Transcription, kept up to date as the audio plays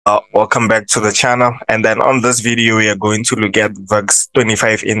Welcome back to the channel. And then on this video, we are going to look at VIX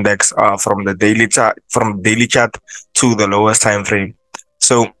 25 index from the daily chart to the lowest time frame.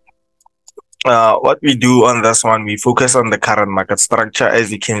 So what we do on this one, we focus on the current market structure.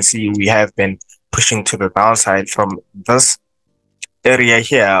 As you can see, we have been pushing to the downside from this area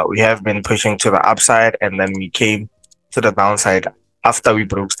here. We have been pushing to the upside, and then we came to the downside after we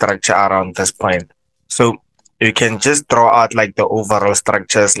broke structure around this point. So you can just draw out like the overall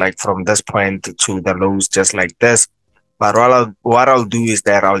structures, like from this point to the lows, just like this. But what I'll do is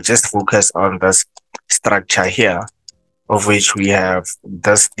that I'll just focus on this structure here, of which we have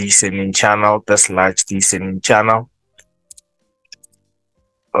this descending channel, this large descending channel,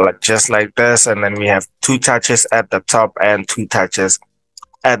 just like this. And then we have two touches at the top and two touches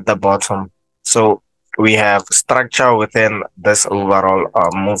at the bottom. So we have structure within this overall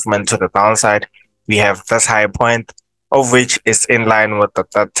movement to the downside. We have this high point, of which is in line with the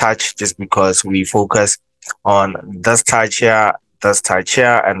third touch, just because we focus on this touch here,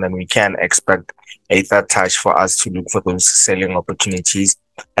 and then we can expect a third touch for us to look for those selling opportunities.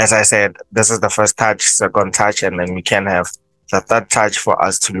 As I said, this is the first touch, second touch, and then we can have the third touch for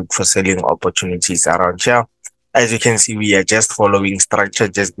us to look for selling opportunities around here. As you can see, we are just following structure,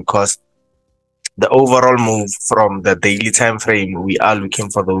 just because the overall move from the daily time frame, we are looking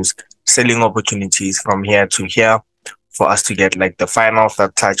for those selling opportunities from here to here for us to get like the final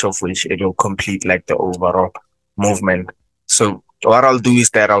third touch, of which it will complete like the overall movement. So what I'll do is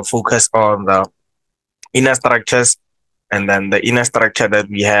that I'll focus on the inner structures, and then the inner structure that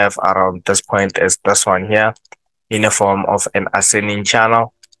we have around this point is this one here, in a form of an ascending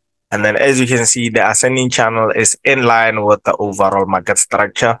channel. And then as you can see, the ascending channel is in line with the overall market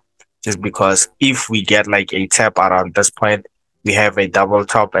structure, just because if we get like a tap around this point, we have a double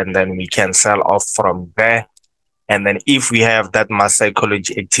top, and then we can sell off from there. And then if we have that mass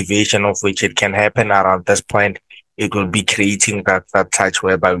psychology activation, of which it can happen around this point, it will be creating that touch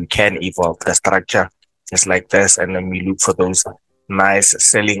whereby we can evolve the structure just like this. And then we look for those nice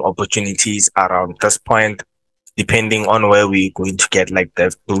selling opportunities around this point, depending on where we're going to get like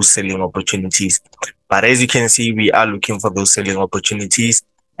those selling opportunities. But as you can see, we are looking for those selling opportunities.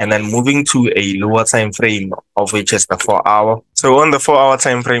 And then moving to a lower time frame, of which is the 4-hour. So on the 4-hour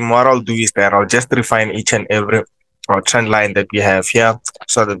time frame, what I'll do is that I'll just refine each and every trend line that we have here,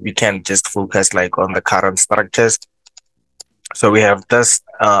 so that we can just focus like on the current structures. So we have this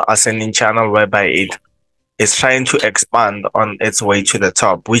ascending channel whereby it is trying to expand on its way to the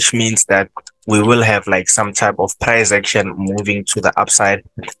top, which means that we will have like some type of price action moving to the upside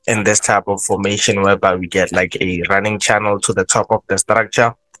in this type of formation, whereby we get like a running channel to the top of the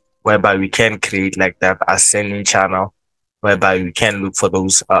structure, whereby we can create like that ascending channel, whereby we can look for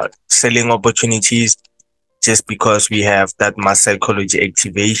those selling opportunities, just because we have that mass psychology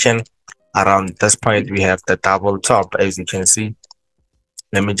activation. Around this point, we have the double top, as you can see.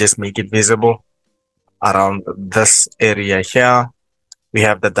 Let me just make it visible. Around this area here, we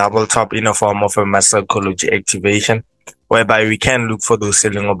have the double top in a form of a mass psychology activation, whereby we can look for those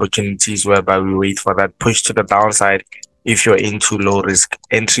selling opportunities, whereby we wait for that push to the downside if you're into low risk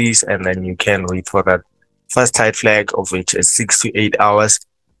entries, and then you can wait for that first tight flag, of which is 6 to 8 hours.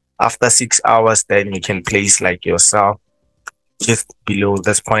 After 6 hours, then you can place like your sell just below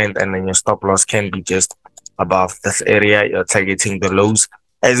this point, and then your stop loss can be just above this area. You're targeting the lows.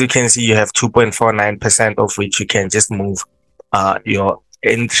 As you can see, you have 2.49%, of which you can just move your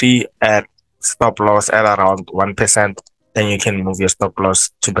entry at stop loss at around 1%. Then you can move your stop loss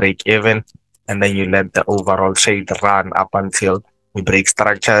to break even, and then you let the overall trade run up until we break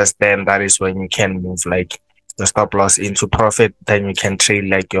structures. Then that is when you can move like the stop loss into profit. Then you can trade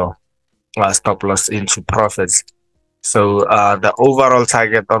like your stop loss into profits. So the overall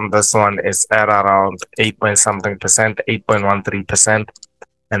target on this one is at around 8.13%.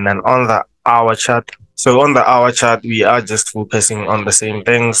 And then on the hour chart, on the hour chart, we are just focusing on the same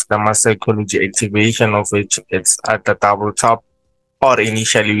things, the mass psychology activation, of which it's at the double top, or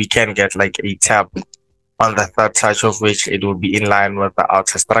initially we can get like a tap on the third touch, of which it will be in line with the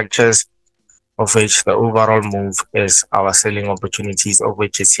outer structures, of which the overall move is our selling opportunities, of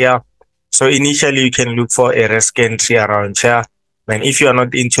which is here. So initially you can look for a risk entry around here. Then if you are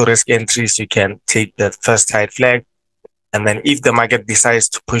not into risk entries, you can take the first tight flag. And then if the market decides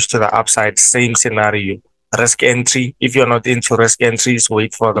to push to the upside, same scenario, risk entry. If you're not into risk entries,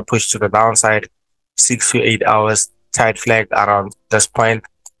 wait for the push to the downside, 6 to 8 hours, tight flag around this point.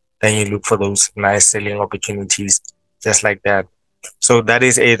 Then you look for those nice selling opportunities, just like that. So that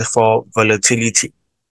is it for volatility.